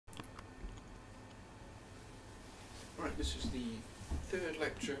Right, this is the third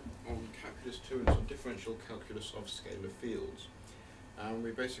lecture on Calculus 2 and some differential calculus of scalar fields. And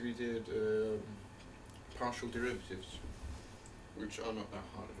we basically did partial derivatives, which are not that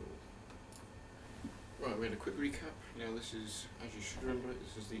hard at all. Right, we had a quick recap. Now this is, as you should remember,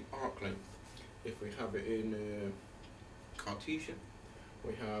 this is the arc length. If we have it in Cartesian,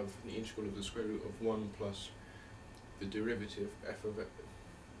 we have the integral of the square root of 1 plus the derivative f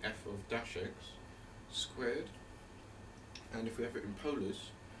of dash x squared. And if we have it in polars,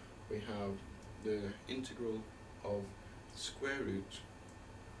 we have the integral of the square root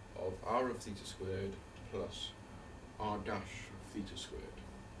of r of theta squared plus r dash of theta squared.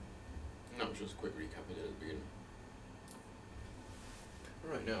 And that was just a quick recap I did at the beginning.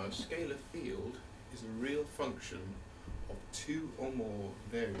 Right, now a scalar field is a real function of two or more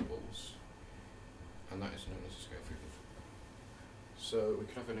variables, and that is known as a scalar field. So we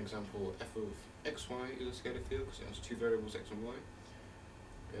can have an example, f of xy is a scalar field because it has two variables, x and y.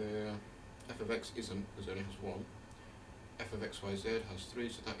 F of x isn't, because it only has one. F of xyz has three,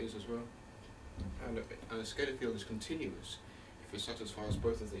 so that is as well. And a scalar field is continuous if it satisfies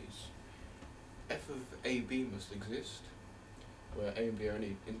both of these. F of ab must exist, where a and b are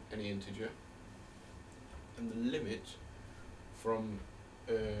any integer, and the limit from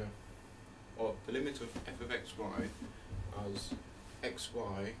or the limit of f of xy as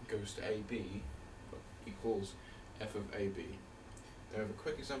xy goes to ab equals f of ab. Now I have a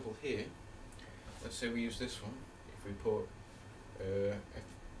quick example here. Let's say we use this one. If we put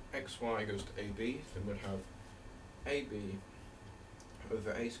xy goes to ab, then we'll have ab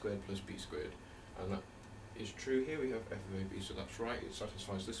over a squared plus b squared, and that is true here. We have f of ab, so that's right, it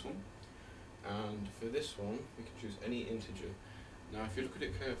satisfies this one. And for this one, we can choose any integer. Now if you look at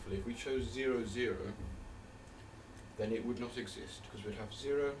it carefully, if we chose 0, 0, then it would not exist, because we'd have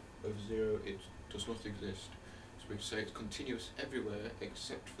 0 over 0, it does not exist. So we'd say it's continuous everywhere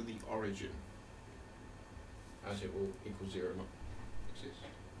except for the origin, as it will equal 0 not exist.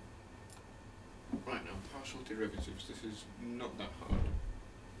 Right, now partial derivatives, this is not that hard.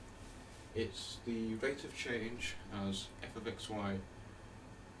 It's the rate of change as f of xy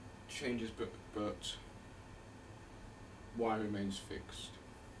changes but y remains fixed.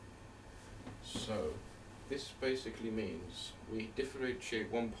 So this basically means we differentiate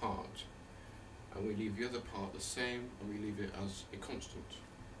one part and we leave the other part the same, and we leave it as a constant.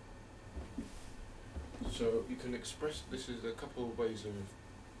 So you can express this is a couple of ways of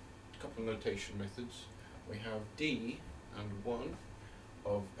notation methods. We have d and 1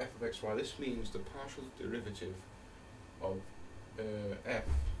 of f of xy. This means the partial derivative of f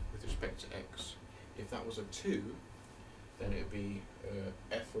with respect to x. If that was a 2, then it would be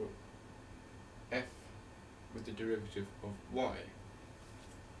f with the derivative of y.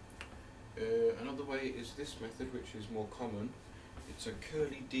 Another way is this method, which is more common. It's a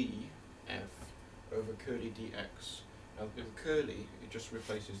curly d f over curly dx. Now with curly, it just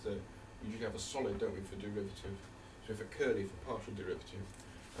replaces the, we usually have a solid, don't we, for derivative. So we have a curly for partial derivative.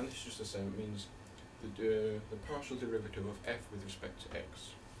 And this is just the same, it means the partial derivative of f with respect to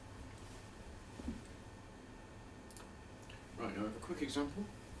x. Right, now we have a quick example.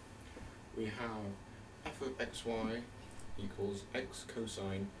 We have f of xy equals x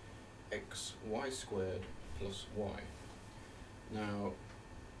cosine xy squared plus y. Now,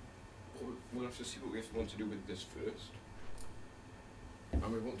 we'll have to see what we want to do with this first.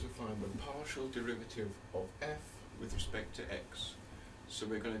 And we want to find the partial derivative of f with respect to x. So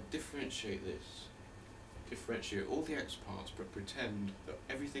we're going to differentiate this. Differentiate all the x parts, but pretend that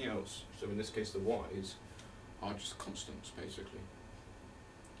everything else, so in this case the y's, are just constants, basically.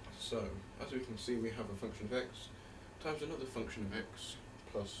 So, as we can see, we have a function of x times another function of x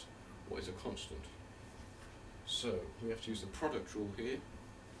plus what is a constant. So, we have to use the product rule here.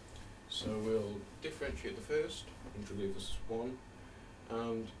 So we'll differentiate the first, which will leave us 1,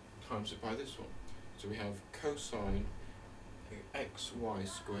 and times it by this one. So we have cosine xy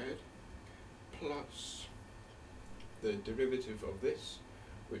squared plus the derivative of this,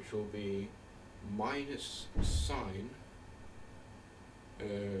 which will be minus sine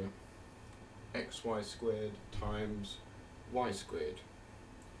xy squared times y squared.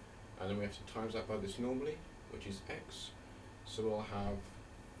 And then we have to times that by this normally, which is x. So we'll have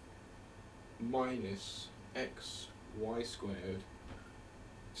minus xy squared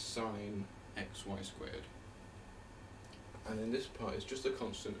sine xy squared. And then this part is just a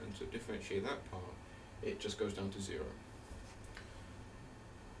constant, and to differentiate that part, it just goes down to 0.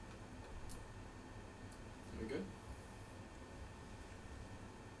 There we go.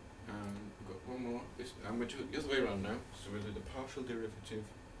 And we've got one more. And we'll do it the other way around now. So we'll do the partial derivative.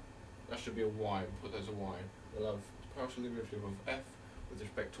 That should be a y. We'll put that as a y. We'll have partial derivative of f with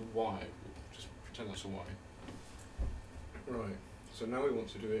respect to y. We'll just pretend that's a y. Right, so now we want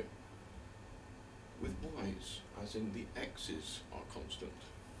to do it with y's, as in the x's are constant.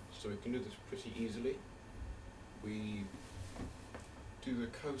 So we can do this pretty easily. We do the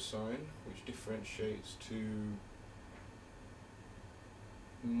cosine, which differentiates to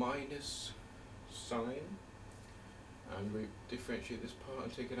minus sine, and we differentiate this part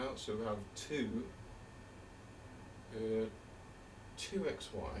and take it out, so we have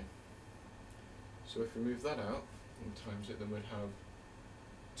 2xy. So if we move that out and times it, then we'd have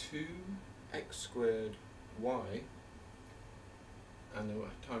 2x squared y, and then we'll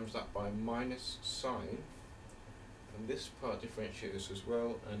times that by minus sine, and this part differentiates as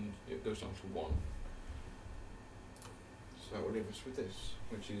well, and it goes down to 1. So that will leave us with this,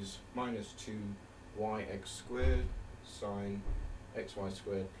 which is minus 2yx squared sine xy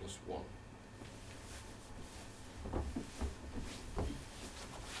squared plus 1.